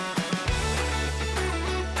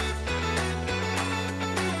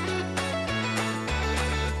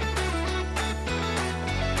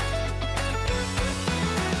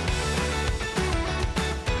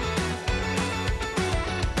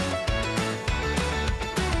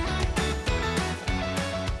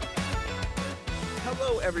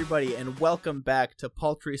everybody, and welcome back to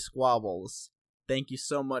Paltry Squabbles. Thank you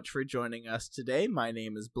so much for joining us today. My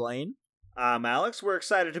name is Blaine. I'm Alex. We're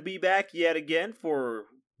excited to be back yet again for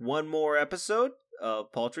one more episode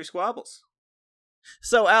of Paltry Squabbles.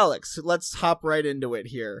 So, Alex, let's hop right into it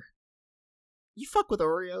here. You fuck with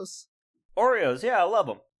Oreos? Oreos, yeah, I love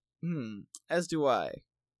them. As do I.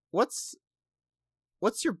 What's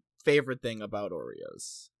your favorite thing about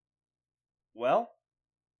Oreos? Well,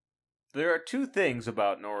 there are two things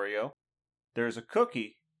about an Oreo. There's a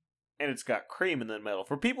cookie, and it's got cream in the middle.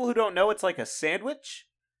 For people who don't know, it's like a sandwich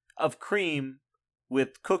of cream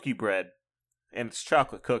with cookie bread, and it's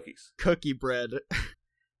chocolate cookies. Cookie bread.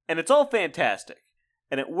 And it's all fantastic,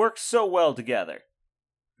 and it works so well together.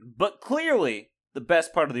 But clearly, the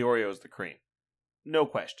best part of the Oreo is the cream. No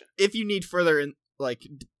question. If you need further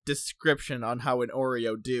description on how an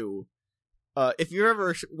Oreo do, if you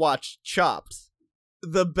ever watched Chopped,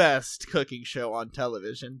 the best cooking show on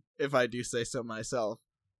television, if I do say so myself.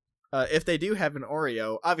 If they do have an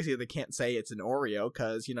Oreo, obviously they can't say it's an Oreo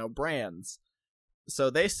because, brands. So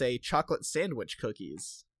they say chocolate sandwich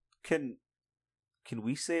cookies. Can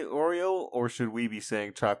we say Oreo, or should we be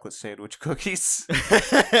saying chocolate sandwich cookies?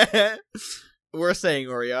 We're saying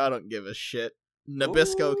Oreo, I don't give a shit.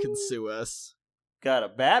 Nabisco can sue us. Got a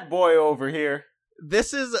bad boy over here.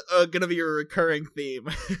 This is gonna be a recurring theme,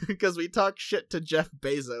 because we talk shit to Jeff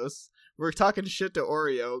Bezos. We're talking shit to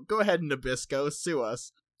Oreo. Go ahead, Nabisco, sue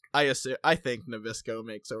us. I think Nabisco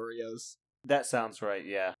makes Oreos. That sounds right,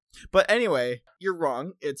 yeah. But anyway, you're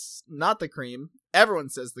wrong. It's not the cream. Everyone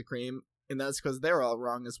says the cream, and that's because they're all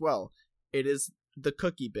wrong as well. It is the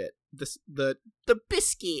cookie bit. The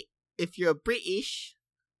biscuit, if you're British.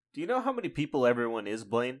 Do you know how many people everyone is,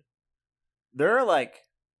 Blaine? There are like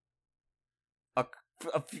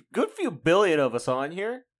a good few billion of us on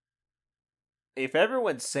here. If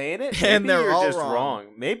everyone's saying it, maybe you're all just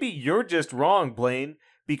wrong. Maybe you're just wrong, Blaine,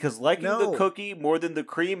 because liking the cookie more than the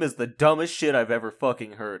cream is the dumbest shit I've ever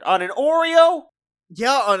fucking heard. On an Oreo?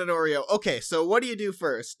 Yeah, on an Oreo. Okay, so what do you do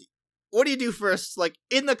first? Like,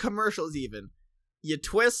 in the commercials even. You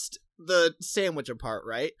twist the sandwich apart,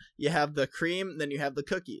 right? You have the cream, then you have the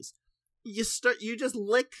cookies. You just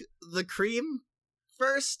lick the cream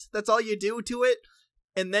first. That's all you do to it.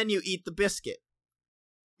 And then you eat the biscuit.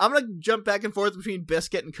 I'm gonna jump back and forth between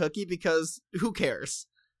biscuit and cookie because who cares?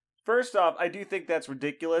 First off, I do think that's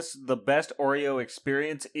ridiculous. The best Oreo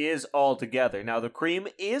experience is all together. Now, the cream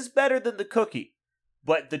is better than the cookie,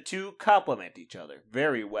 but the two complement each other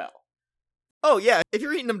very well. Oh yeah, if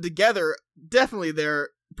you're eating them together, definitely they're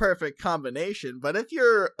perfect combination. But if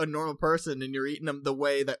you're a normal person and you're eating them the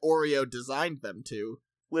way that Oreo designed them to...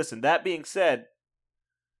 Listen, that being said,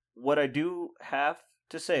 what I do have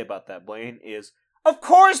to say about that, Blaine, is of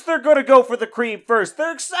course they're gonna go for the cream first.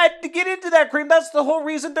 They're excited to get into that cream. That's the whole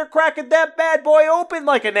reason they're cracking that bad boy open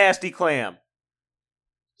like a nasty clam.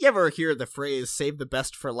 You ever hear the phrase, save the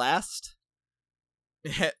best for last?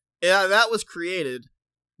 Yeah, that was created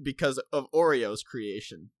because of Oreo's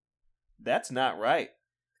creation. That's not right.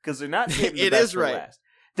 Because they're not saving the best for right. last.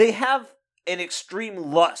 They have an extreme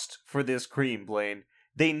lust for this cream, Blaine.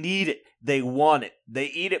 They need it. They want it. They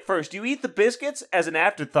eat it first. You eat the biscuits as an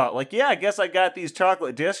afterthought. Like, yeah, I guess I got these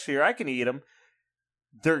chocolate discs here. I can eat them.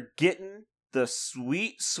 They're getting the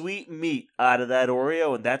sweet, sweet meat out of that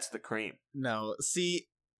Oreo, and that's the cream. No, see,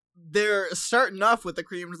 they're starting off with the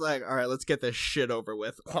cream. Like, all right, let's get this shit over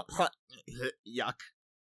with. Yuck.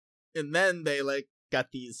 And then they,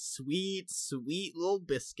 got these sweet, sweet little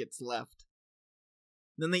biscuits left.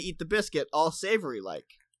 Then they eat the biscuit all savory-like.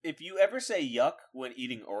 If you ever say yuck when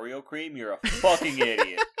eating Oreo cream, you're a fucking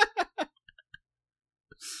idiot.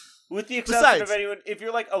 With the exception of anyone, if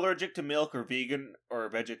you're allergic to milk or vegan or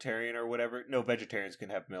vegetarian or whatever, no, vegetarians can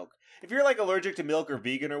have milk. If you're allergic to milk or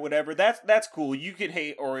vegan or whatever, that's cool. You can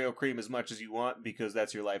hate Oreo cream as much as you want because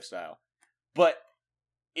that's your lifestyle. But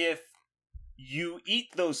if you eat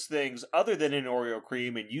those things other than an Oreo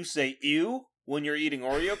cream and you say ew when you're eating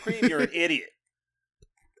Oreo cream, you're an idiot.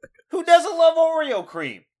 Who doesn't love Oreo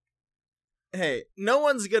cream? Hey, no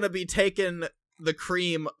one's gonna be taking the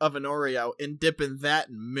cream of an Oreo and dipping that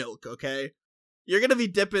in milk, okay? You're gonna be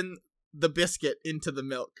dipping the biscuit into the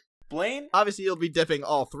milk. Blaine? Obviously, you'll be dipping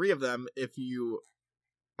all three of them if you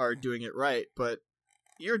are doing it right, but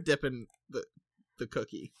you're dipping the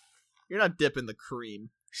cookie. You're not dipping the cream.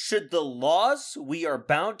 Should the laws we are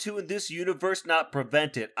bound to in this universe not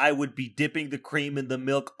prevent it, I would be dipping the cream in the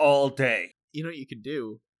milk all day. You know what you could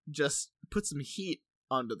do? Just put some heat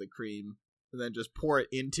onto the cream and then just pour it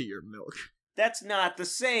into your milk. That's not the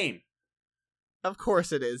same. Of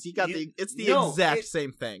course it is. It's the exact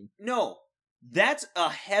same thing. No, that's a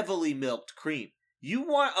heavily milked cream. You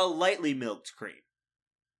want a lightly milked cream.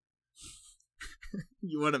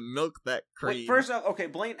 You want to milk that cream. Wait, first off, okay,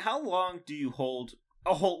 Blaine, how long do you hold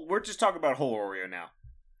a whole... We're just talking about whole Oreo now.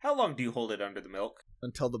 How long do you hold it under the milk?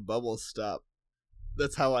 Until the bubbles stop.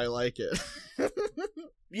 That's how I like it.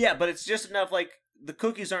 Yeah, but it's just enough, like, the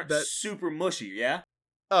cookies aren't super mushy, yeah?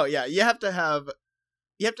 Oh, yeah, you have to have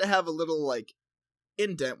a little, like,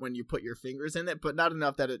 indent when you put your fingers in it, but not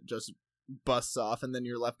enough that it just busts off, and then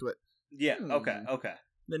you're left with... Yeah, okay.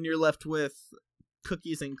 Then you're left with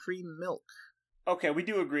cookies and cream milk. Okay, we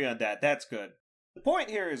do agree on that. That's good. The point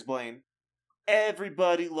here is, Blaine,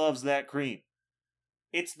 everybody loves that cream.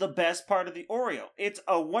 It's the best part of the Oreo. It's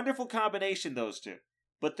a wonderful combination, those two.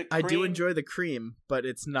 But the cream... I do enjoy the cream, but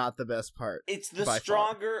it's not the best part. It's the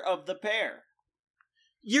stronger of the pair.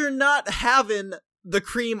 You're not having the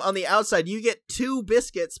cream on the outside. You get 2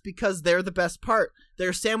 biscuits because they're the best part.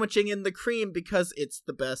 They're sandwiching in the cream because it's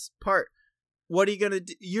the best part. What are you going to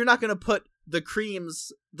do? You're not going to put the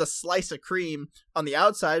slice of cream on the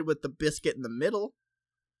outside with the biscuit in the middle.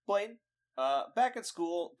 Blaine, back at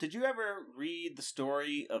school, did you ever read the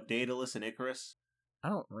story of Daedalus and Icarus? I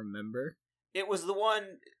don't remember. It was the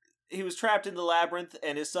one, he was trapped in the labyrinth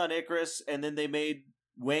and his son Icarus, and then they made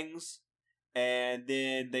wings, and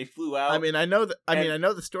then they flew out. I mean, I know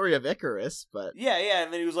the story of Icarus, but... Yeah,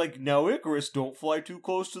 and then he was like, "No, Icarus, don't fly too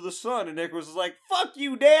close to the sun." And Icarus was like, "Fuck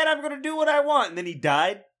you, Dad, I'm gonna do what I want." And then he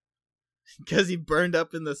died. Because he burned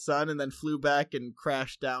up in the sun and then flew back and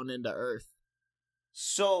crashed down into Earth.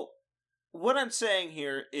 So, what I'm saying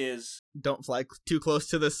here is... Don't fly too close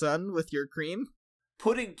to the sun with your cream?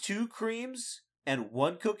 Putting 2 creams and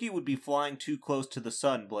 1 cookie would be flying too close to the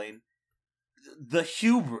sun, Blaine. The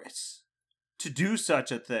hubris to do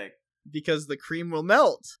such a thing. Because the cream will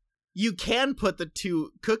melt. You can put the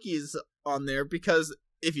 2 cookies on there because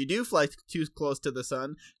if you do fly too close to the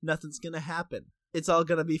sun, nothing's going to happen. It's all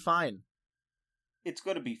going to be fine. It's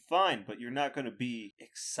going to be fine, but you're not going to be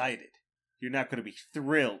excited. You're not going to be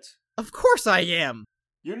thrilled. Of course I am!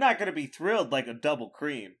 You're not going to be thrilled like a double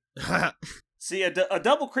cream. See, a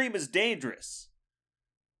double cream is dangerous.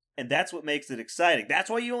 And that's what makes it exciting. That's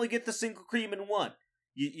why you only get the single cream in one.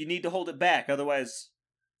 You need to hold it back, otherwise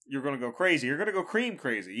you're going to go crazy. You're going to go cream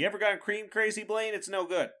crazy. You ever gotten cream crazy, Blaine? It's no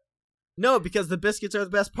good. No, because the biscuits are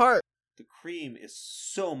the best part. The cream is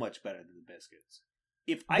so much better than the biscuits.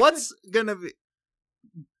 Gonna be...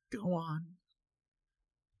 Go on.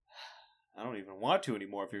 I don't even want to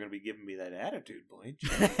anymore if you're going to be giving me that attitude, Blaine.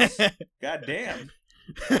 God damn.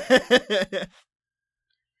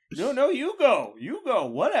 No, you go.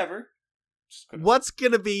 Whatever. What's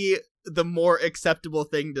gonna be the more acceptable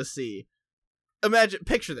thing to see?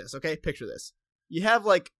 Picture this, okay? Picture this. You have,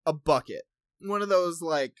 like, a bucket. One of those,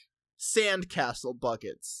 like, sandcastle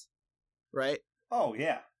buckets. Right? Oh,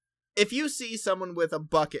 yeah. If you see someone with a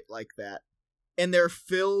bucket like that, and they're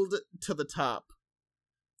filled to the top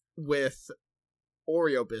with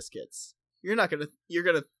Oreo biscuits, you're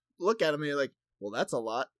gonna look at them and you're like, well, that's a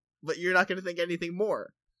lot, but you're not gonna think anything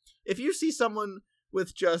more. If you see someone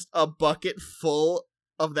with just a bucket full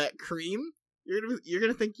of that cream, you're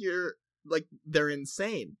gonna think they're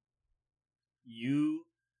insane. You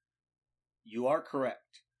are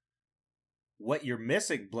correct. What you're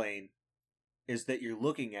missing, Blaine, is that you're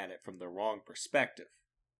looking at it from the wrong perspective.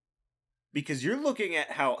 Because you're looking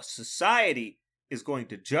at how society is going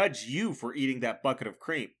to judge you for eating that bucket of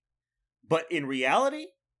cream. But in reality,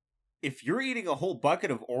 if you're eating a whole bucket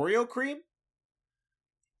of Oreo cream,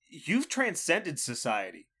 you've transcended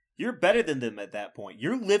society. You're better than them at that point.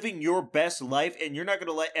 You're living your best life, and you're not going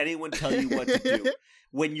to let anyone tell you what to do.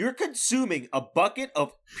 When you're consuming a bucket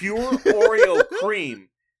of pure Oreo cream,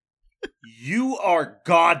 you are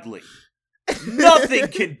godly. Nothing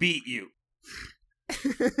can beat you.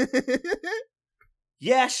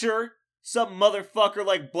 Yeah, sure, some motherfucker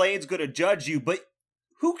like Blaine's gonna judge you, but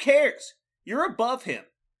who cares? You're above him.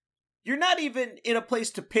 You're not even in a place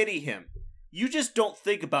to pity him. You just don't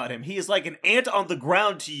think about him. He is like an ant on the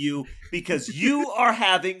ground to you because you are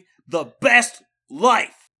having the best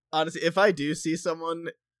life. Honestly, if I do see someone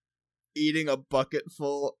eating a bucket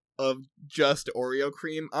full of just Oreo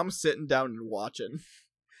cream, I'm sitting down and watching.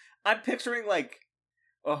 I'm picturing, like,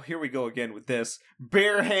 oh, here we go again with this.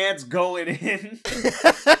 Bare hands going in.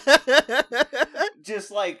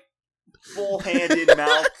 Just, like, full hand in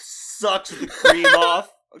mouth, sucks the cream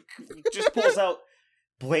off, just pulls out,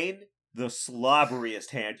 Blaine, the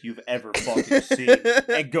slobberiest hand you've ever fucking seen,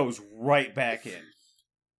 and goes right back in.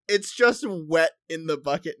 It's just wet in the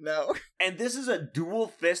bucket now. And this is a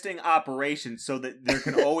dual fisting operation so that there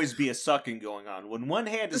can always be a sucking going on. When one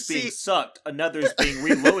hand is being sucked, another is being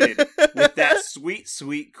reloaded with that sweet,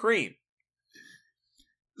 sweet cream.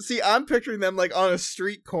 See, I'm picturing them like on a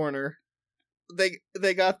street corner.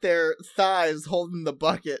 They got their thighs holding the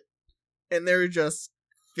bucket, and they're just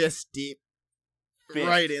fist deep,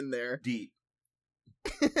 right in there. Deep.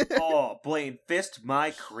 Oh, Blaine, fist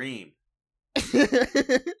my cream.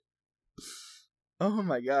 Oh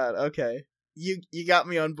my god, okay. You got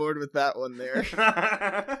me on board with that one there.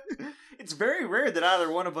 It's very rare that either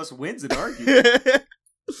one of us wins an argument.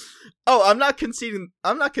 Oh, I'm not conceding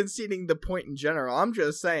the point in general. I'm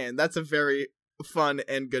just saying that's a very fun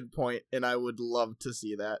and good point, and I would love to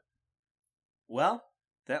see that. Well,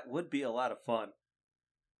 that would be a lot of fun.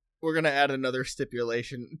 We're gonna add another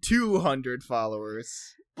stipulation: 200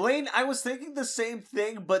 followers. Blaine, I was thinking the same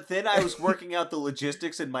thing, but then I was working out the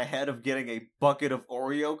logistics in my head of getting a bucket of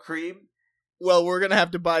Oreo cream. Well, we're gonna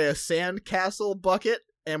have to buy a sandcastle bucket,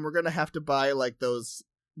 and we're gonna have to buy like those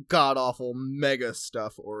god-awful mega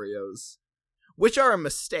stuff Oreos, which are a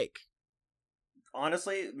mistake.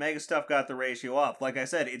 Honestly, mega stuff got the ratio off. Like I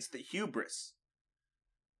said, it's the hubris.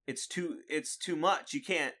 It's too much. You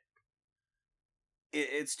can't.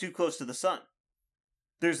 It's too close to the sun.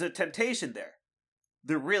 There's a temptation there.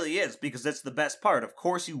 There really is, because that's the best part. Of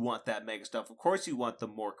course you want that mega stuff. Of course you want the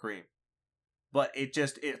more cream. But it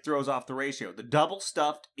throws off the ratio. The double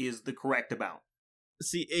stuffed is the correct amount.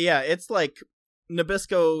 See, yeah, it's like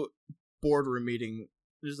Nabisco boardroom meeting.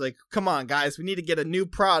 It's like, come on, guys, we need to get a new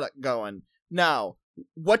product going. Now,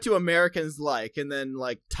 what do Americans like? And then,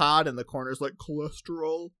 like, Todd in the corner's like,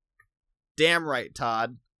 cholesterol? Damn right,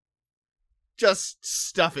 Todd. Just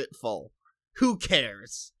stuff it full. Who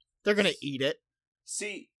cares? They're gonna eat it.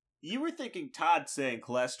 See, you were thinking Todd saying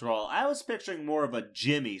cholesterol. I was picturing more of a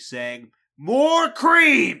Jimmy saying, more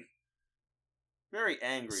cream! Very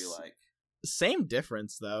angry-like. Same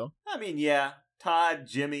difference, though. I mean, yeah. Todd,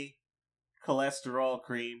 Jimmy, cholesterol,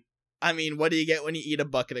 cream. I mean, what do you get when you eat a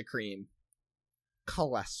bucket of cream?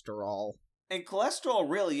 Cholesterol. And cholesterol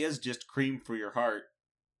really is just cream for your heart.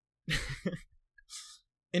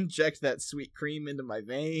 Inject that sweet cream into my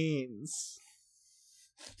veins.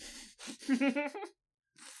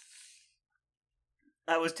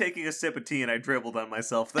 I was taking a sip of tea and I dribbled on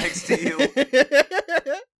myself thanks to you.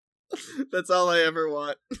 That's all I ever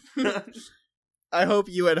want. I hope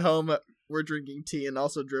you at home were drinking tea and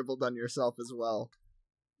also dribbled on yourself as well.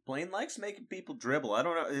 Blaine likes making people dribble. I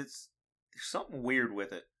don't know. There's something weird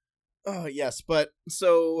with it. Oh, yes. But,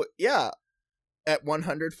 so, yeah. At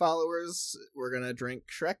 100 followers, we're gonna drink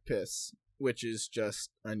Shrek Piss, which is just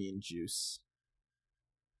onion juice.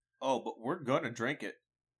 Oh, but we're gonna drink it.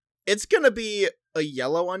 It's gonna be a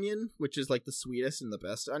yellow onion, which is like the sweetest and the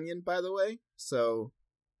best onion, by the way. So,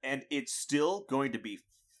 and it's still going to be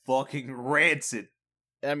fucking rancid.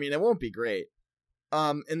 I mean, it won't be great.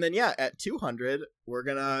 And then yeah, at 200, we're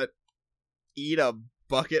gonna eat a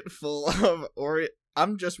bucket full of Oreo.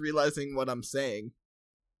 I'm just realizing what I'm saying.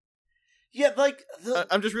 Yeah, like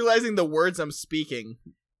I'm just realizing the words I'm speaking.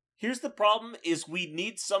 Here's the problem: is we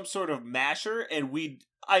need some sort of masher, and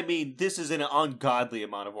I mean, this is an ungodly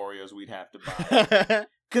amount of Oreos we'd have to buy.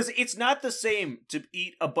 Because it's not the same to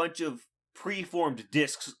eat a bunch of preformed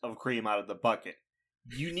discs of cream out of the bucket.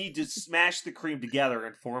 You need to smash the cream together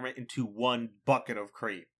and form it into one bucket of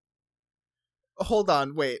cream. Hold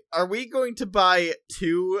on, wait. Are we going to buy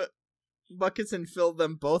 2 buckets and fill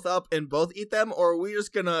them both up and both eat them? Or are we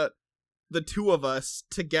just gonna, the 2 of us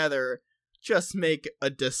together, just make a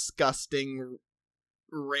disgusting,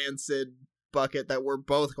 rancid bucket that we're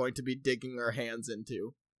both going to be digging our hands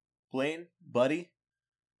into? Blaine, buddy,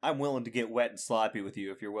 I'm willing to get wet and sloppy with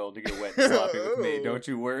you if you're willing to get wet and sloppy with me. Don't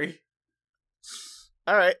you worry.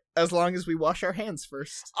 Alright, as long as we wash our hands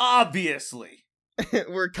first. Obviously.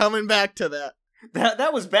 We're coming back to that.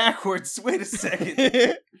 That was backwards. Wait a second.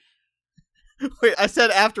 Wait, I said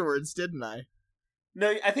afterwards, didn't I?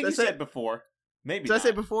 No, I think you said before. Maybe Did I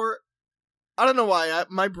say before? I don't know why.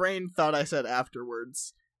 My brain thought I said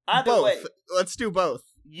afterwards. Either both. Way, let's do both.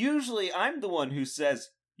 Usually I'm the one who says,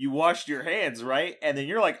 you washed your hands, right? And then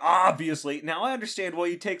you're like, obviously. Now I understand why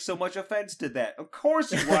you take so much offense to that. Of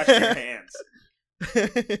course you washed your hands.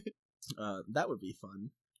 That would be fun.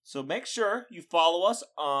 So make sure you follow us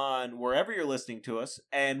on wherever you're listening to us.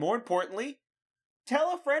 And more importantly,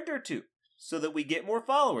 tell a friend or two so that we get more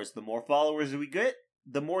followers. The more followers we get,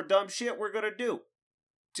 the more dumb shit we're going to do.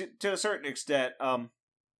 To a certain extent,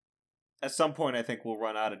 at some point I think we'll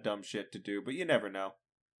run out of dumb shit to do, but you never know.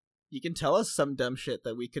 You can tell us some dumb shit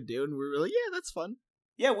that we could do, and we're really, yeah, that's fun.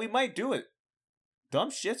 Yeah, we might do it. Dumb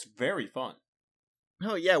shit's very fun.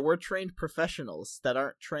 Oh yeah, we're trained professionals that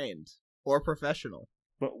aren't trained or professional.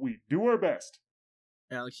 But we do our best.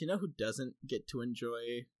 Alex, you know who doesn't get to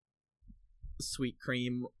enjoy sweet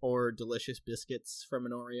cream or delicious biscuits from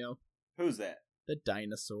an Oreo? Who's that? The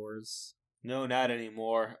dinosaurs. No, not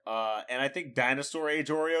anymore. And I think dinosaur age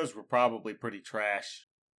Oreos were probably pretty trash.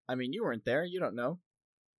 I mean, you weren't there. You don't know.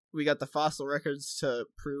 We got the fossil records to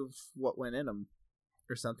prove what went in them,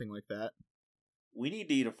 or something like that. We need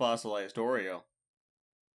to eat a fossilized Oreo.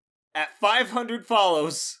 At 500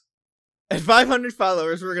 follows. At 500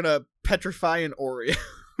 followers, we're gonna petrify an Oreo.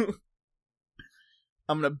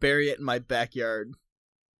 I'm gonna bury it in my backyard.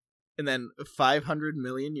 And then 500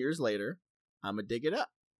 million years later, I'm gonna dig it up.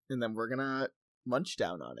 And then we're gonna munch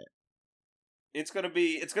down on it. It's gonna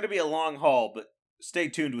be a long haul, but stay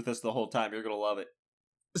tuned with us the whole time. You're gonna love it.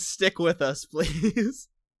 Stick with us, please.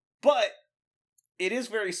 But it is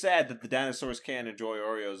very sad that the dinosaurs can't enjoy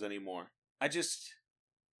Oreos anymore.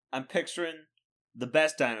 I'm picturing the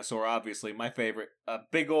best dinosaur, obviously, my favorite. A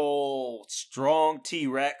big ol' strong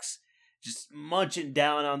T-Rex, just munching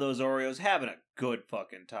down on those Oreos, having a good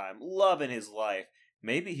fucking time, loving his life.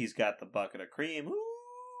 Maybe he's got the bucket of cream.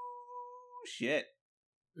 Ooh, shit.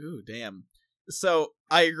 Ooh, damn. So,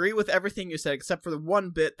 I agree with everything you said, except for the one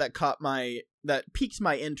bit that piques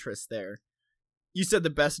my interest there. You said the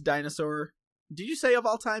best dinosaur. Did you say of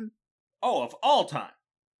all time? Oh, of all time?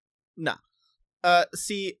 No.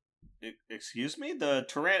 See... Excuse me? The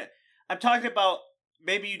I'm talking about,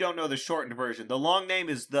 maybe you don't know the shortened version. The long name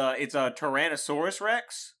is it's a Tyrannosaurus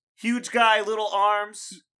Rex. Huge guy, little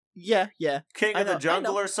arms. Yeah. King of the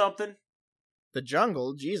jungle or something. The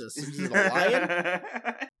jungle? Jesus. Is it a lion?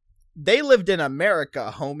 They lived in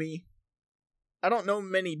America, homie. I don't know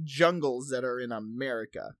many jungles that are in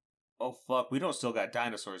America. Oh, fuck. We don't still got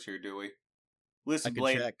dinosaurs here, do we? Listen, I could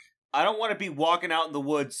Blade. check. I don't want to be walking out in the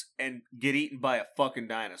woods and get eaten by a fucking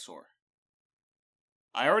dinosaur.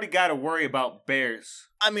 I already got to worry about bears.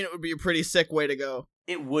 I mean, it would be a pretty sick way to go.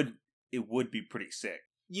 It would be pretty sick.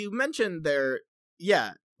 You mentioned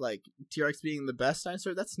like T-Rex being the best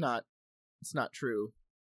dinosaur. It's not true.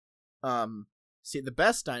 See, the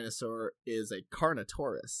best dinosaur is a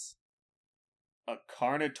Carnotaurus. A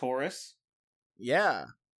Carnotaurus? Yeah.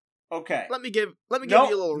 Okay. Let me give you a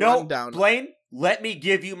little rundown. Blaine, let me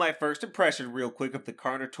give you my first impression real quick of the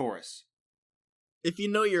Carnotaurus. If you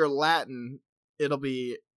know your Latin, it'll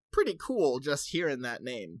be pretty cool just hearing that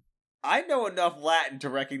name. I know enough Latin to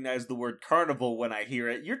recognize the word carnival when I hear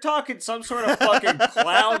it. You're talking some sort of fucking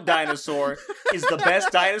clown dinosaur. Is the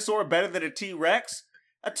best dinosaur better than a T-Rex?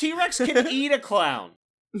 A T-Rex can eat a clown.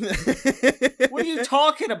 What are you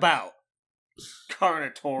talking about?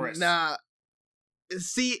 Carnotaurus. Nah.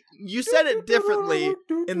 See, you said it differently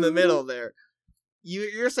in the middle there.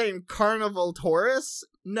 You're saying Carnival Taurus?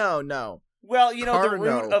 No. Well, you know, the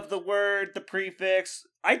root of the word, the prefix.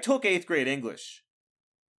 I took 8th grade English.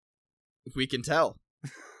 We can tell.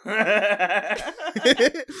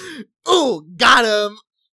 Oh, got him!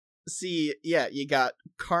 See, yeah, you got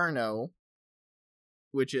Carno,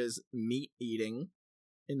 which is meat-eating,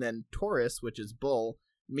 and then Taurus, which is bull.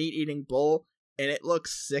 Meat-eating bull, and it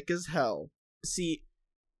looks sick as hell. See,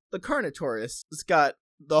 the Carnotaurus has got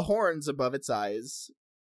the horns above its eyes.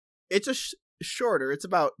 It's shorter. It's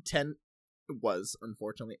about 10... It was,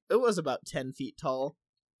 unfortunately. It was about 10 feet tall.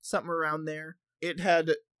 Something around there. It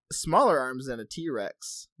had smaller arms than a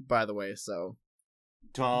T-Rex, by the way, so...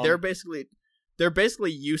 Dumb. They're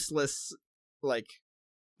basically useless, like...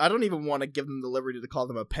 I don't even want to give them the liberty to call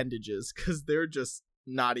them appendages, because they're just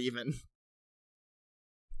not even.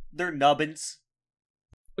 They're nubbins.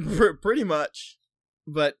 Pretty much.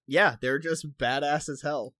 But yeah, they're just badass as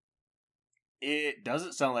hell. It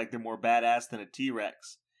doesn't sound like they're more badass than a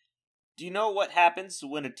T-Rex. Do you know what happens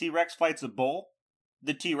when a T-Rex fights a bull?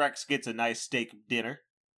 The T-Rex gets a nice steak dinner.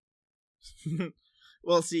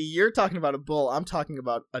 Well, see, you're talking about a bull. I'm talking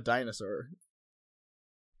about a dinosaur.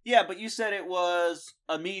 Yeah, but you said it was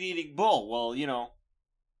a meat-eating bull. Well, you know,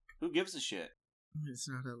 who gives a shit? It's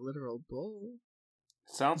not a literal bull.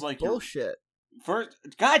 Sounds like bullshit. First,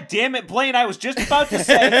 God damn it, Blaine, I was just about to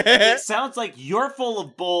say, it sounds like you're full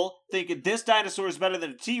of bull, thinking this dinosaur is better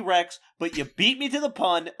than a T-Rex, but you beat me to the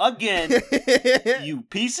pun again, you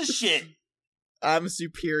piece of shit. I'm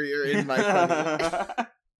superior in my funny.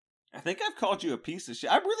 I think I've called you a piece of shit.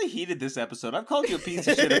 I'm really heated this episode. I've called you a piece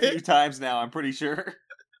of shit a few times now, I'm pretty sure.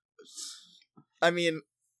 I mean,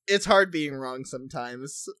 it's hard being wrong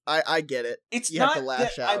sometimes. I get it. It's you not have to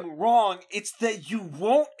lash that out. I'm wrong, it's that you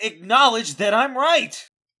won't acknowledge that I'm right.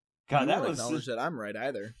 God, that was acknowledge that I'm right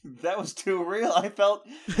either. That was too real. I felt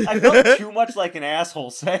too much like an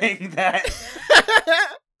asshole saying that.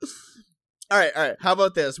 All right. How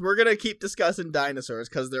about this? We're going to keep discussing dinosaurs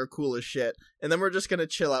because they're cool as shit. And then we're just going to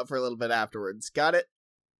chill out for a little bit afterwards. Got it?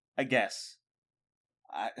 I guess.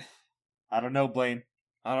 I don't know, Blaine.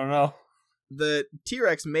 I don't know. The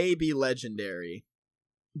T-Rex may be legendary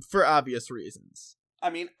for obvious reasons. I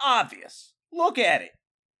mean, obvious. Look at it.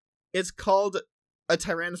 It's called a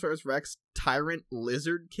Tyrannosaurus Rex Tyrant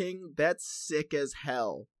Lizard King. That's sick as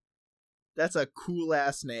hell. That's a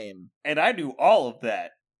cool-ass name. And I knew all of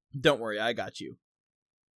that. Don't worry, I got you.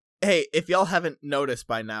 Hey, if y'all haven't noticed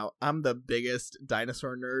by now, I'm the biggest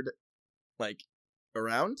dinosaur nerd,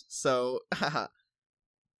 around. So, haha.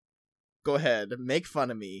 Go ahead, make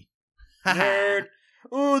fun of me. Nerd.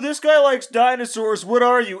 Ooh, this guy likes dinosaurs. What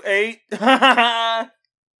are you, 8?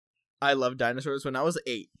 I loved dinosaurs when I was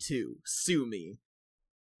 8, too. Sue me.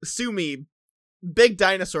 Sue me. Big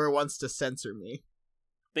Dinosaur wants to censor me.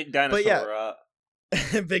 Big Dinosaur. But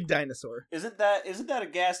yeah. Big Dinosaur. Isn't that a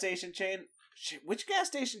gas station chain? Which gas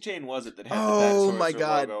station chain was it that had the Oh dinosaurs my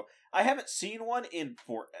god. logo? I haven't seen one in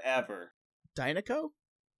forever. Dinoco?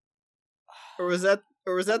 Or was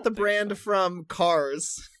that the brand from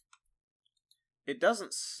Cars? It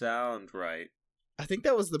doesn't sound right. I think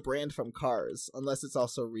that was the brand from Cars, unless it's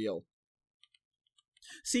also real.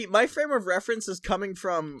 See, my frame of reference is coming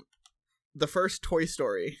from the first Toy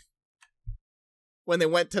Story. When they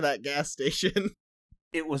went to that gas station.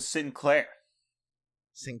 It was Sinclair.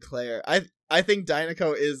 Sinclair. I think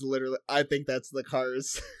Dinoco is literally... I think that's the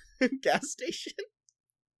Cars gas station.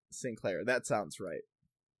 Sinclair. That sounds right.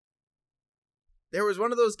 There was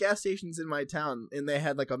one of those gas stations in my town, and they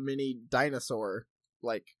had a mini dinosaur,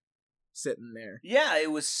 sitting there. Yeah,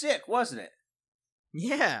 it was sick, wasn't it?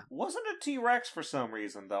 Yeah. Wasn't a T-Rex for some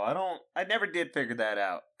reason, though. I never did figure that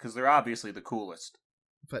out, because they're obviously the coolest.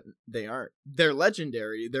 But they aren't. They're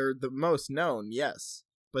legendary. They're the most known, yes.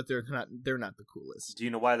 But they're not the coolest. Do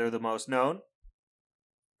you know why they're the most known?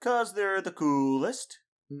 'Cause they're the coolest.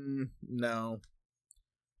 No.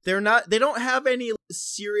 They're not. They don't have any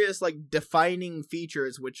serious defining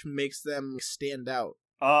features which makes them stand out.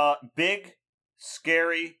 Big,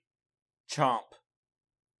 scary, chomp.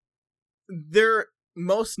 Their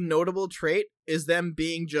most notable trait is them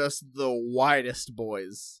being just the widest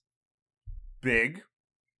boys. Big.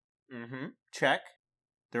 Check.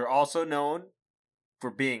 They're also known for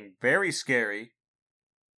being very scary.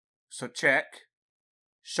 So check.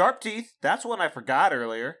 Sharp teeth. That's one I forgot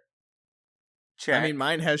earlier. Check. I mean,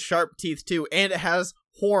 mine has sharp teeth too, and it has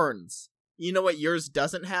horns. You know what yours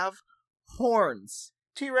doesn't have? Horns.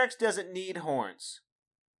 T-Rex doesn't need horns.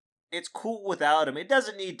 It's cool without them. It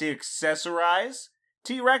doesn't need to accessorize.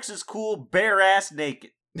 T-Rex is cool bare-ass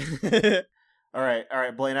naked. All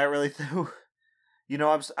right, Blaine, I really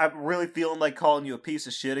I'm really feeling like calling you a piece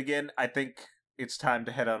of shit again. I think it's time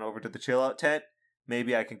to head on over to the chill out tent.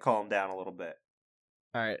 Maybe I can calm down a little bit.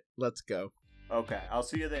 All right, let's go. Okay, I'll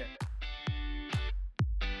see you there.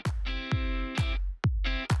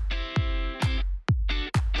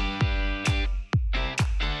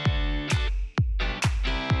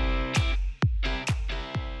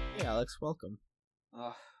 Hey, Alex, welcome.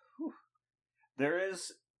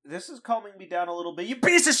 This is calming me down a little bit. You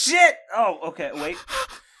piece of shit! Oh, okay, wait.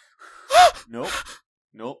 Nope,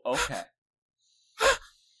 okay.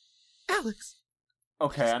 Alex.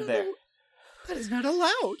 Okay, I'm there. That is not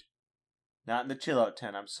allowed. Not in the chill out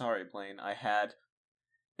tent. I'm sorry, Blaine. I had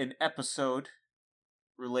an episode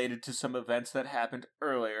related to some events that happened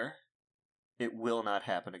earlier. It will not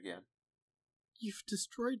happen again. You've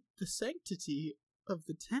destroyed the sanctity of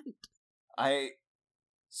the tent.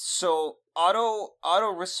 So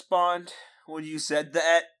auto respond when you said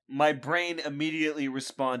that. My brain immediately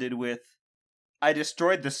responded with, "I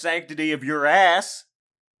destroyed the sanctity of your ass."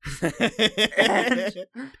 And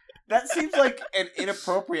that seems like an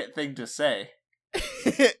inappropriate thing to say.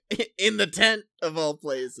 In the tent, of all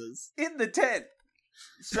places. In the tent.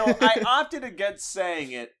 So I opted against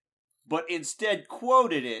saying it, but instead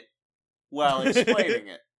quoted it while explaining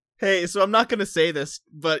it. Hey, so I'm not gonna say this,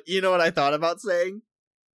 but you know what I thought about saying?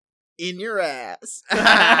 In your ass.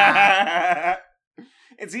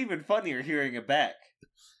 It's even funnier hearing it back.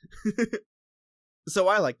 So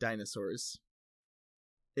I like dinosaurs.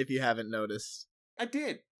 If you haven't noticed. I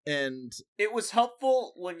did. And it was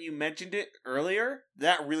helpful when you mentioned it earlier.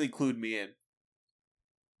 That really clued me in.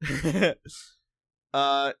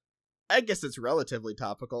 I guess it's relatively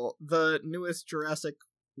topical. The newest Jurassic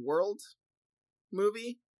World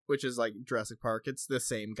movie, which is like Jurassic Park, it's the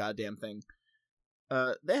same goddamn thing.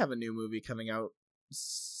 They have a new movie coming out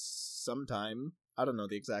sometime. I don't know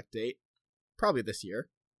the exact date. Probably this year.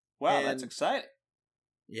 Wow, that's exciting.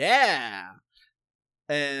 Yeah.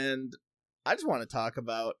 And I just want to talk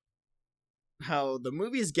about how the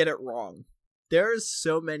movies get it wrong. There's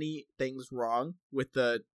so many things wrong with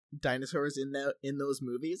the dinosaurs in those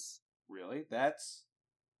movies. Really? That's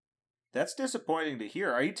That's disappointing to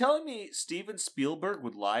hear. Are you telling me Steven Spielberg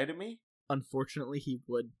would lie to me? Unfortunately, he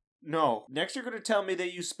would. No. Next you're going to tell me they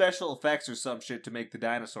use special effects or some shit to make the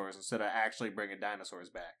dinosaurs instead of actually bringing dinosaurs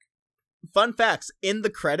back. Fun facts. In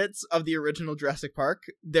the credits of the original Jurassic Park,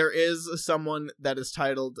 there is someone that is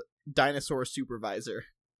titled Dinosaur Supervisor.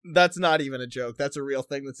 That's not even a joke. That's a real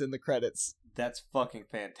thing that's in the credits. That's fucking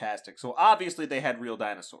fantastic. So obviously they had real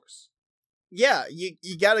dinosaurs. Yeah, you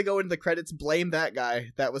gotta go into the credits, blame that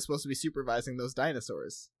guy that was supposed to be supervising those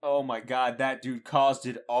dinosaurs. Oh my god, that dude caused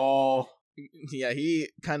it all. Yeah, he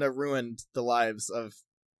kind of ruined the lives of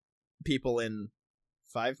people in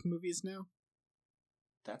 5 movies now.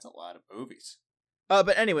 That's a lot of movies.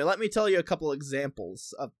 But anyway, let me tell you a couple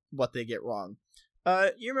examples of what they get wrong.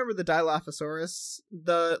 You remember the Dilophosaurus?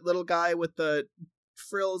 The little guy with the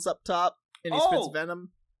frills up top and he spits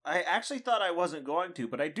venom? I actually thought I wasn't going to,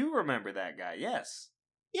 but I do remember that guy, yes.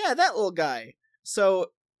 Yeah, that little guy. So,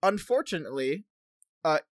 unfortunately,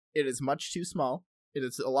 it is much too small. It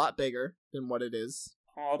is a lot bigger than what it is.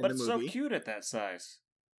 Oh, but it's so cute at that size.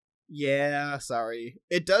 Yeah, sorry.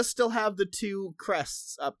 It does still have the 2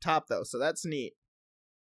 crests up top, though, so that's neat.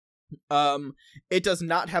 It does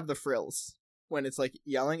not have the frills. When it's, like,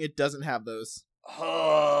 yelling, it doesn't have those.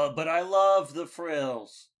 Oh, but I love the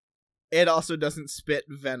frills. It also doesn't spit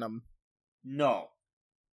venom. No.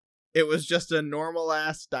 It was just a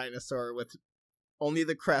normal-ass dinosaur with only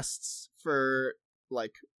the crests for,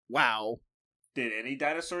 like, wow. Did any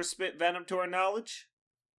dinosaur spit venom to our knowledge?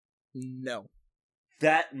 No.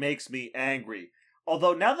 That makes me angry.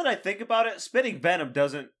 Although, now that I think about it, spitting venom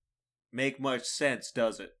doesn't make much sense,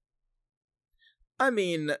 does it? I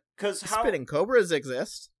mean, spitting cobras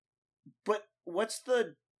exist. But what's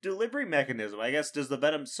the delivery mechanism? I guess, does the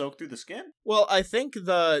venom soak through the skin? Well, I think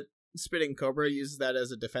the spitting cobra uses that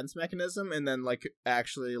as a defense mechanism, and then, like,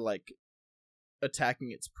 actually, like,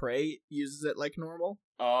 attacking its prey uses it like normal.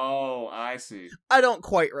 Oh, I see. I don't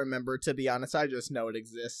quite remember, to be honest. I just know it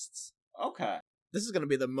exists. Okay. This is going to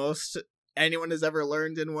be the most anyone has ever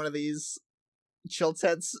learned in one of these chill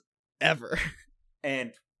tents ever.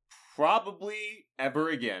 And probably ever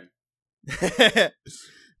again.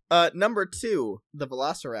 Number 2, the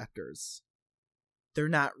Velociraptors. They're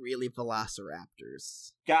not really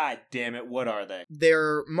Velociraptors. God damn it, what are they?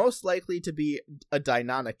 They're most likely to be a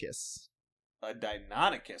Deinonychus. A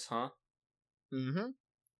Deinonychus, huh? Mm-hmm.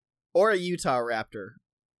 Or a Utah Raptor.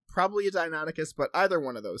 Probably a Deinonychus, but either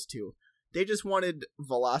one of those two. They just wanted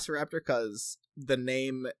Velociraptor because the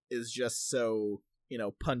name is just so,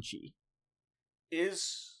 punchy.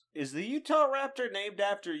 Is the Utah Raptor named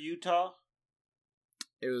after Utah?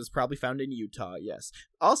 It was probably found in Utah, yes.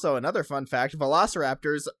 Also, another fun fact,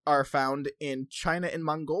 Velociraptors are found in China and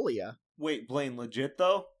Mongolia. Wait, Blaine, legit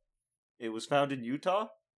though? It was found in Utah?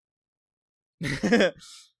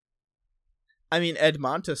 I mean,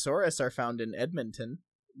 Edmontosaurus are found in Edmonton.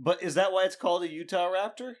 But is that why it's called a Utah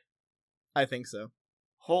Raptor? I think so.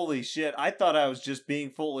 Holy shit, I thought I was just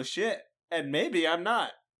being full of shit. And maybe I'm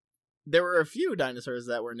not. There were a few dinosaurs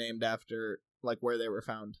that were named after, like, where they were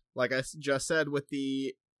found. Like I just said with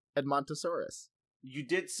the Edmontosaurus. You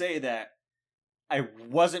did say that. I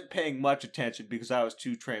wasn't paying much attention because I was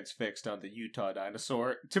too transfixed on the Utah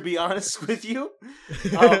dinosaur, to be honest with you.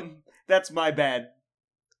 That's my bad.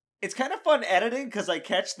 It's kind of fun editing because I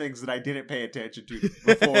catch things that I didn't pay attention to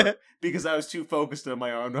before because I was too focused on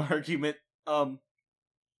my own argument.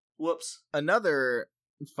 Whoops. Another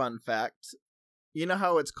fun fact. You know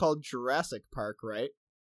how it's called Jurassic Park, right?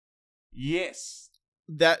 Yes.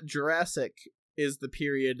 That Jurassic is the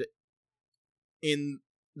period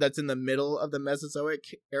that's in the middle of the Mesozoic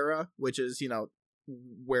era, which is,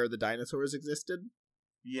 where the dinosaurs existed.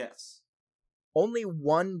 Yes. Only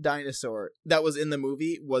one dinosaur that was in the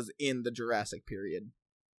movie was in the Jurassic period.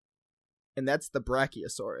 And that's the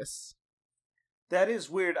Brachiosaurus. That is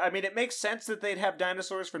weird. I mean, it makes sense that they'd have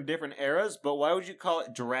dinosaurs from different eras, but why would you call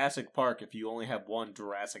it Jurassic Park if you only have one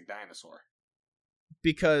Jurassic dinosaur?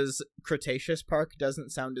 Because Cretaceous Park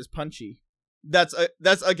doesn't sound as punchy. That's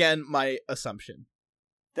again my assumption.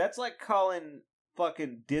 That's like calling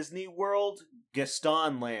fucking Disney World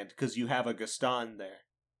Gaston Land because you have a Gaston there.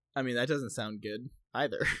 I mean, that doesn't sound good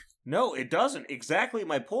either. No, it doesn't. Exactly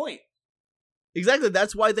my point. Exactly,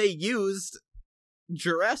 that's why they used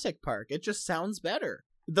Jurassic Park. It just sounds better.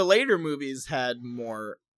 The later movies had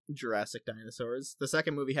more Jurassic dinosaurs. The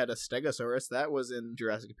second movie had a Stegosaurus. That was in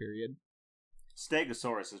Jurassic period.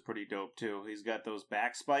 Stegosaurus is pretty dope, too. He's got those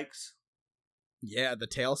back spikes. Yeah, the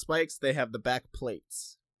tail spikes, they have the back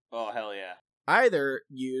plates. Oh, hell yeah. Either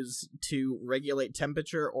used to regulate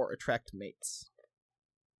temperature or attract mates.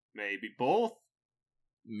 Maybe both.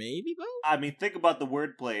 Maybe both? I mean, think about the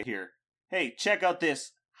wordplay here. Hey, check out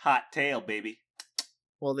this hot tail, baby.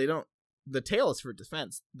 Well, they don't. The tail is for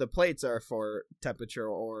defense. The plates are for temperature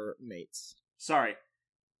or mates. Sorry.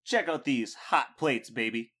 Check out these hot plates,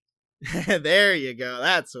 baby. There you go.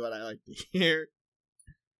 That's what I like to hear.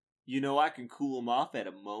 You know I can cool them off at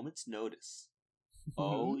a moment's notice.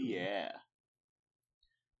 Oh, yeah.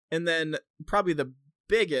 And then probably the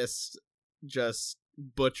biggest just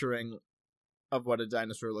butchering of what a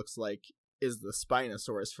dinosaur looks like is the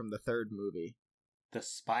Spinosaurus from the third movie. The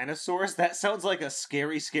Spinosaurus? That sounds like a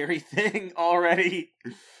scary, scary thing already.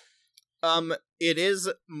 It is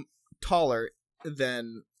taller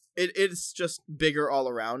than... It's just bigger all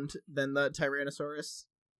around than the Tyrannosaurus.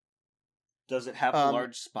 Does it have a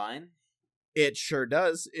large spine? It sure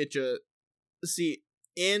does. See,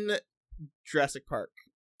 in Jurassic Park,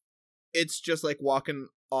 it's just like walking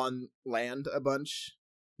on land a bunch,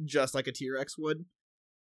 just like a T-Rex would.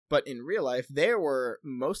 But in real life, they were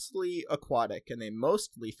mostly aquatic, and they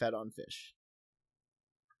mostly fed on fish.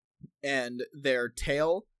 And their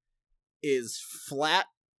tail is flat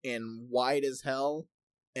and wide as hell,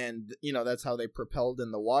 and, that's how they propelled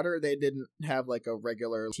in the water. They didn't have, like, a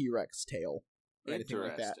regular T-Rex tail or anything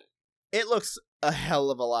like that. It looks a hell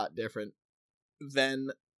of a lot different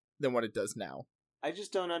than what it does now. I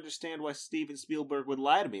just don't understand why Steven Spielberg would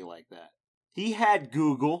lie to me like that. He had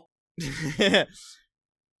Google.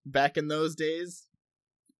 Back in those days,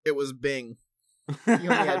 it was Bing. He only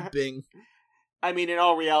had Bing. I mean, in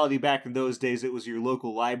all reality, back in those days, it was your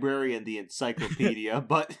local library and the encyclopedia,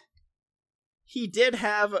 but... He did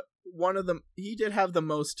have the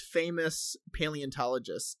most famous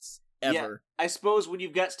paleontologists ever. Yeah, I suppose when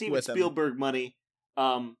you've got Steven Spielberg money,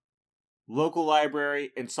 local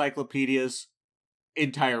library, encyclopedias,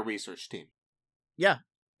 entire research team. Yeah.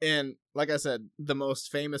 And like I said, the most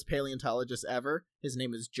famous paleontologist ever, his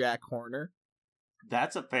name is Jack Horner.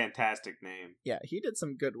 That's a fantastic name. Yeah, he did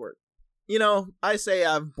some good work. I say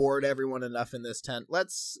I've bored everyone enough in this tent.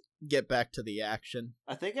 Let's get back to the action.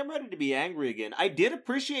 I think I'm ready to be angry again. I did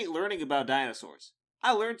appreciate learning about dinosaurs.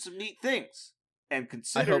 I learned some neat things and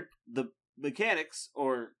considered the mechanics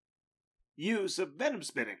or use of venom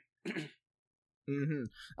spitting. Mm-hmm.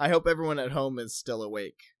 I hope everyone at home is still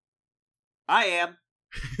awake. I am.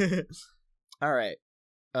 All right.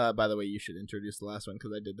 By the way, you should introduce the last one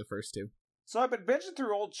because I did the first two. So I've been binging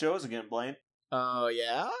through old shows again, Blaine. Oh,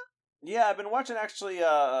 yeah? Yeah, I've been watching actually,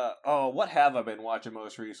 what have I been watching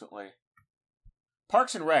most recently?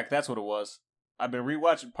 Parks and Rec, that's what it was. I've been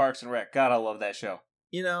rewatching Parks and Rec. God, I love that show.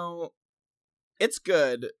 It's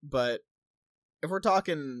good, but if we're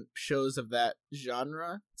talking shows of that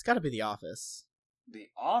genre, it's gotta be The Office. The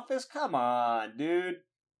Office? Come on, dude.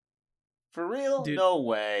 For real? Dude, no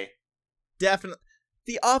way. Definitely.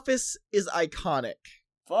 The Office is iconic.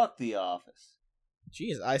 Fuck The Office.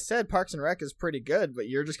 Jeez, I said Parks and Rec is pretty good, but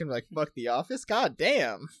you're just gonna be like, fuck The Office? God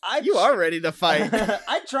damn. You are ready to fight.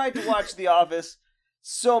 I tried to watch The Office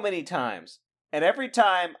so many times, and every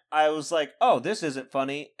time I was like, oh, this isn't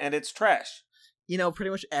funny, and it's trash. Pretty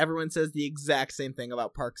much everyone says the exact same thing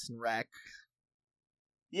about Parks and Rec.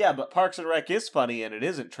 Yeah, but Parks and Rec is funny, and it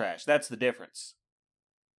isn't trash. That's the difference.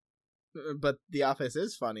 But The Office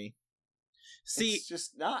is funny. See, it's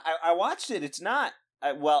just not. I watched it. It's not.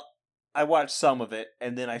 I watched some of it,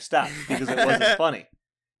 and then I stopped because it wasn't funny.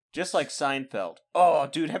 Just like Seinfeld. Oh,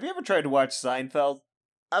 dude, have you ever tried to watch Seinfeld?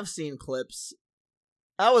 I've seen clips.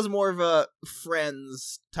 I was more of a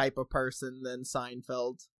Friends type of person than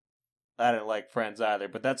Seinfeld. I didn't like Friends either,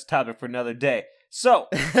 but that's a topic for another day. So,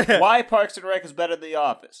 why Parks and Rec is better than The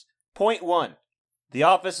Office? Point 1, The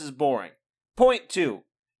Office is boring. Point 2,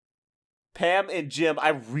 Pam and Jim, I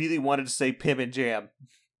really wanted to say Pim and Jam.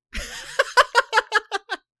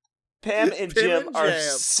 Pam and Jim are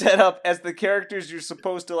set up as the characters you're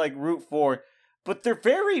supposed to, root for, but they're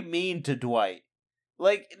very mean to Dwight.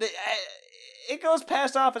 It goes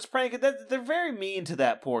past Office prank. They're very mean to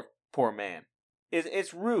that poor man.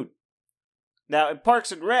 It's rude. Now, in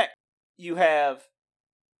Parks and Rec, you have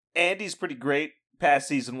Andy's pretty great past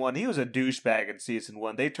season 1. He was a douchebag in season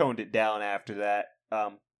 1. They toned it down after that.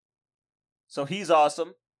 So he's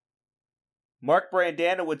awesome. Mark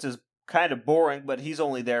Brandanowitz is kind of boring, but he's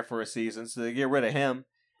only there for a season, so they get rid of him.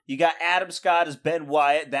 You got Adam Scott as Ben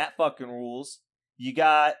Wyatt. That fucking rules. You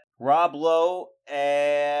got Rob Lowe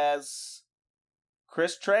as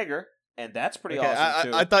Chris Traeger, and that's pretty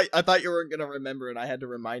awesome, too. I thought you weren't going to remember, and I had to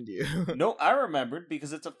remind you. No, I remembered,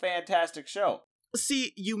 because it's a fantastic show.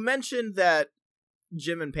 See, you mentioned that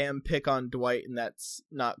Jim and Pam pick on Dwight, and that's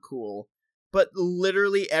not cool. But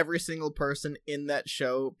literally every single person in that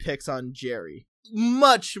show picks on Jerry.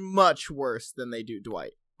 Much, much worse than they do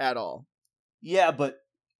Dwight at all. Yeah, but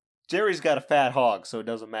Jerry's got a fat hog, so it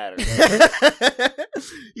doesn't matter.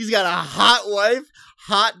 He's got a hot wife,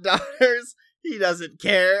 hot daughters. He doesn't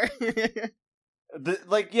care.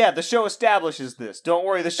 The show establishes this. Don't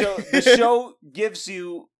worry, the show gives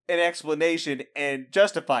you an explanation and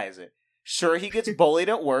justifies it. Sure, he gets bullied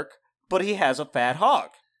at work, but he has a fat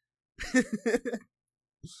hog.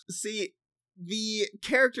 See, the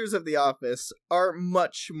characters of The Office are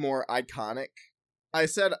much more iconic.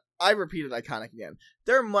 I repeated iconic again.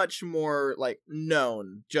 They're much more,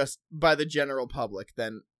 known just by the general public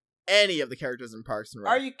than any of the characters in Parks and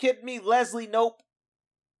Rec. Are you kidding me? Leslie Knope?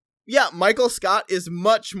 Yeah, Michael Scott is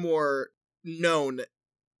much more known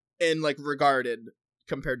and, regarded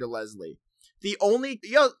compared to Leslie. You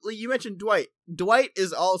mentioned Dwight. Dwight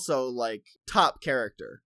is also, top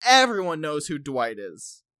character. Everyone knows who Dwight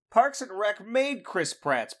is. Parks and Rec made Chris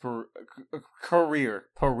Pratt's career.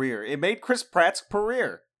 It made Chris Pratt's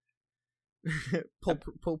career.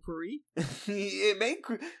 Potpourri?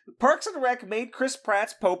 Parks and Rec made Chris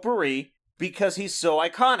Pratt's potpourri because he's so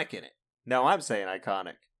iconic in it. Now I'm saying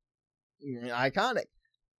iconic. Iconic.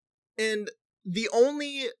 And the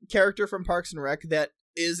only character from Parks and Rec that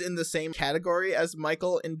is in the same category as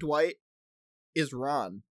Michael and Dwight is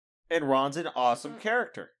Ron. And Ron's an awesome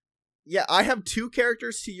character. Yeah, I have 2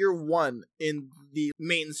 characters to your 1 in the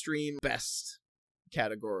mainstream best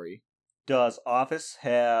category. Does Office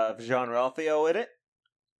have Jean-Ralphio in it?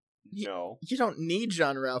 No. You don't need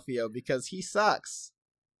Jean-Ralphio because he sucks.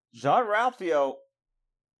 Jean-Ralphio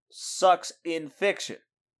sucks in fiction.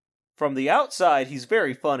 From the outside, he's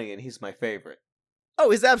very funny and he's my favorite. Oh,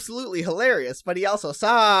 he's absolutely hilarious, but he also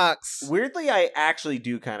sucks. Weirdly, I actually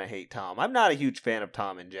do kind of hate Tom. I'm not a huge fan of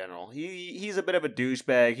Tom in general. He's a bit of a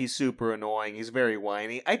douchebag. He's super annoying. He's very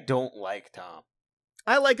whiny. I don't like Tom.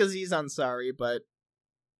 I like Aziz Ansari, but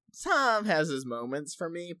Tom has his moments for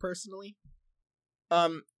me, personally.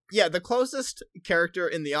 Yeah, the closest character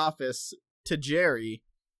in The Office to Jerry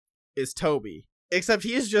is Toby. Except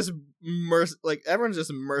he is just everyone's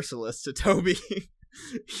just merciless to Toby.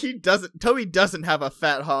 Toby doesn't have a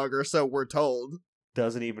fat hog, or so we're told.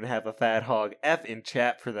 Doesn't even have a fat hog. F in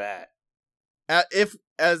chat for that.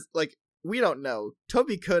 We don't know.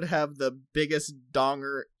 Toby could have the biggest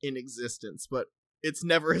donger in existence, but it's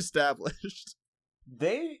never established.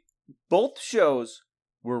 Both shows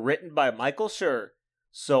were written by Michael Schur.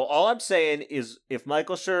 So all I'm saying is, if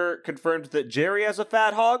Michael Schur confirmed that Jerry has a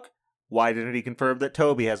fat hog, why didn't he confirm that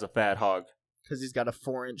Toby has a fat hog? Because he's got a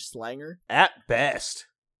 4-inch slanger? At best.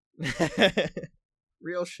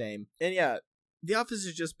 Real shame. And yeah, The Office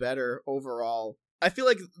is just better overall. I feel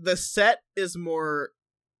like the set is more...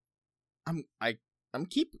 I'm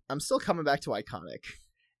still coming back to iconic.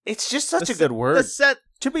 It's just such a good word. The set...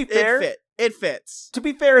 To be fair... It fits. To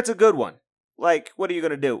be fair, it's a good one. What are you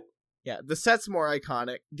gonna do? Yeah, the set's more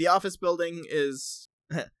iconic. The office building is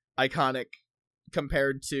iconic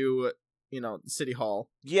compared to, City Hall.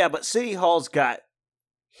 Yeah, but City Hall's got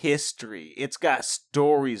history. It's got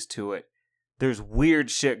stories to it. There's weird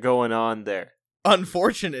shit going on there.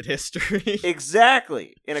 Unfortunate history.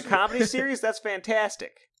 Exactly. In a comedy series, that's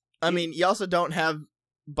fantastic. I mean, you also don't have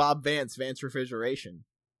Bob Vance Refrigeration.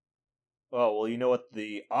 Oh, well, you know what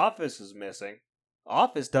The Office is missing?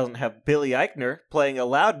 Office doesn't have Billy Eichner playing a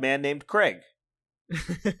loud man named Craig.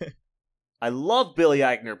 I love Billy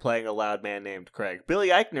Eichner playing a loud man named Craig. Billy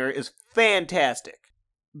Eichner is fantastic.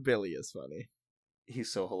 Billy is funny.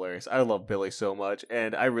 He's so hilarious. I love Billy so much,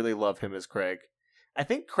 and I really love him as Craig. I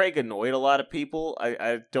think Craig annoyed a lot of people.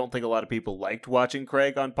 I don't think a lot of people liked watching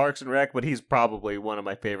Craig on Parks and Rec, but he's probably one of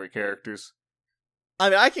my favorite characters. I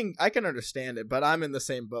mean, I can understand it, but I'm in the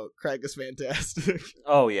same boat. Craig is fantastic.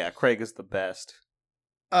 Oh yeah, Craig is the best.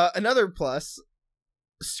 Another plus,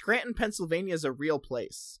 Scranton, Pennsylvania is a real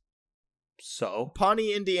place. So?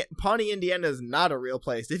 Pawnee, Indiana is not a real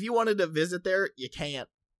place. If you wanted to visit there, you can't.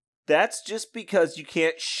 That's just because you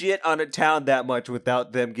can't shit on a town that much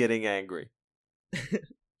without them getting angry.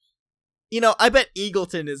 I bet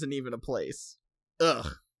Eagleton isn't even a place. Ugh.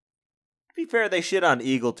 To be fair, they shit on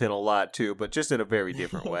Eagleton a lot too, but just in a very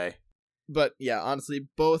different way. But yeah, honestly,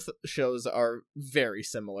 both shows are very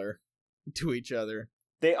similar to each other.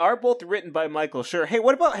 They are both written by Michael Schur. Hey,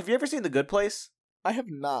 have you ever seen The Good Place? I have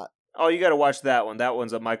not. Oh, you gotta watch that one. That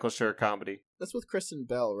one's a Michael Schur comedy. That's with Kristen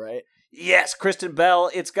Bell, right? Yes, Kristen Bell.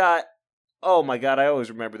 It's got... Oh my god, I always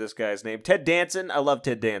remember this guy's name. Ted Danson. I love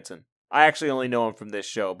Ted Danson. I actually only know him from this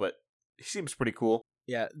show, but he seems pretty cool.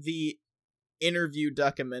 Yeah, the interview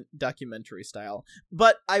documentary style.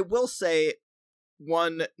 But I will say,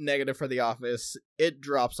 one negative for The Office, it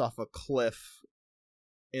drops off a cliff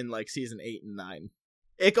in season 8 and 9.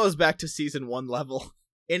 It goes back to season 1 level,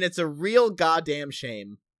 and it's a real goddamn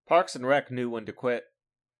shame. Parks and Rec knew when to quit.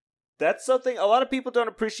 That's something a lot of people don't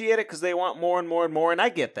appreciate it because they want more and more and more, and I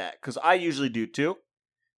get that because I usually do too.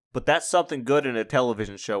 But that's something good in a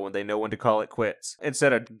television show when they know when to call it quits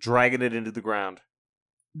instead of dragging it into the ground.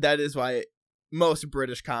 That is why most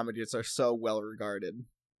British comedies are so well regarded.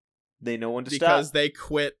 They know when to stop. Because they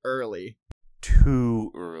quit early.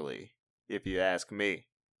 Too early, if you ask me.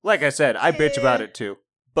 Like I said, I bitch about it too.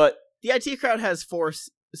 But the IT Crowd has 4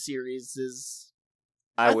 series.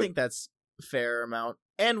 I think that's a fair amount.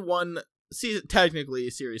 And one season, technically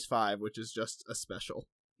series 5, which is just a special.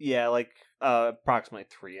 Yeah, like approximately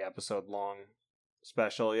 3 episode long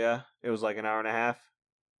special. Yeah, it was like an hour and a half.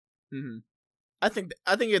 Mm-hmm. I think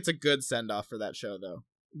it's a good send off for that show though.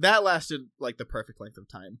 That lasted like the perfect length of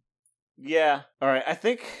time. Yeah. All right. I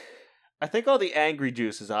think all the angry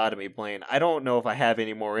juice is out of me, Blaine. I don't know if I have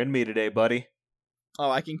any more in me today, buddy.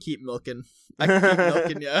 Oh, I can keep milking.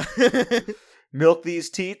 Yeah. Milk these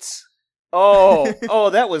teats. Oh,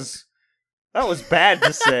 that was bad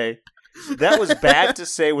to say. That was bad to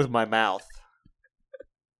say with my mouth.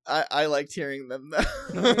 I liked hearing them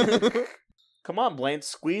though. Come on, Blaine,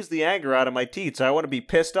 squeeze the anger out of my teats. I want to be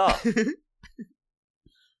pissed off.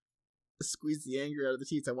 Squeeze the anger out of the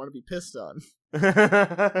teats. I want to be pissed on.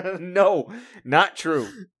 No, not true.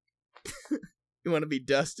 You want to be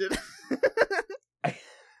dusted?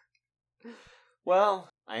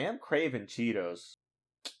 Well, I am craving Cheetos.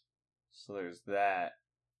 So there's that.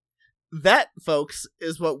 That, folks,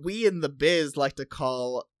 is what we in the biz like to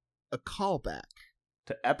call a callback.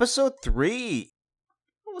 To episode 3.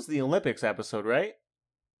 That was the Olympics episode, right?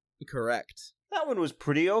 Correct. That one was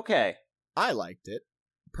pretty okay. I liked it,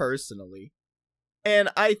 personally. And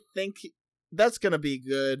I think that's going to be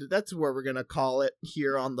good. That's where we're going to call it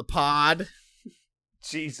here on the pod.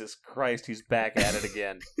 Jesus Christ, he's back at it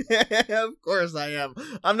again. Of course I am.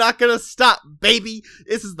 I'm not going to stop, baby.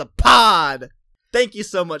 This is the pod. Thank you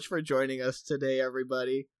so much for joining us today,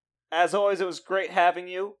 everybody. As always, it was great having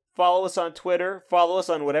you. Follow us on Twitter. Follow us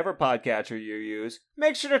on whatever podcatcher you use.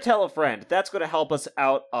 Make sure to tell a friend. That's going to help us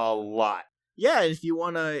out a lot. Yeah, if you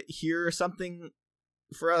want to hear something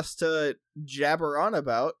for us to jabber on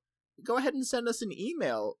about, go ahead and send us an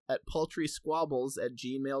email at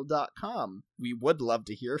paltrysquabbles@gmail.com. We would love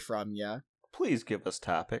to hear from you. Please give us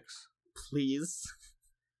topics. Please.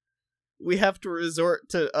 We have to resort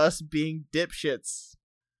to us being dipshits.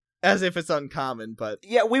 As if it's uncommon, but...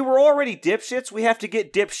 Yeah, we were already dipshits. We have to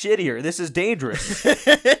get dipshittier. This is dangerous.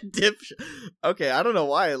 Okay, I don't know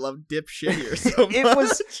why I love dipshittier so much. It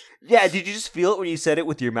was... Yeah, did you just feel it when you said it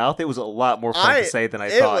with your mouth? It was a lot more fun to say than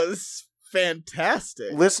I thought. It was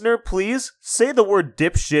fantastic. Listener, please say the word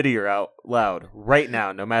dipshittier out loud right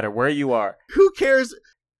now, no matter where you are. Who cares?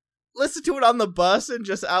 Listen to it on the bus and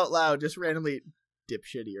just out loud, just randomly...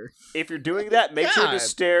 dipshittier. If you're doing that, make sure to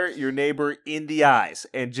stare your neighbor in the eyes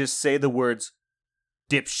and just say the words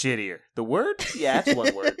dipshittier. The word? Yeah, that's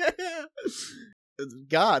one word.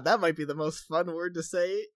 God, that might be the most fun word to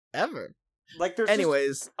say ever. Like there's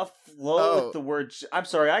anyways a flow with the word I'm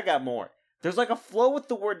sorry, I got more. There's like a flow with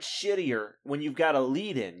the word shittier when you've got a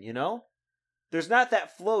lead in, you know? There's not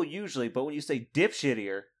that flow usually, but when you say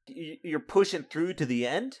dipshittier, you're pushing through to the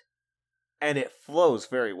end and it flows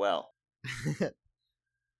very well.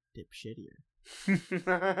 Dipshittier.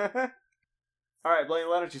 Alright, Blaine,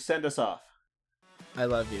 why don't you send us off? I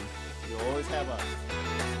love you. You always have us.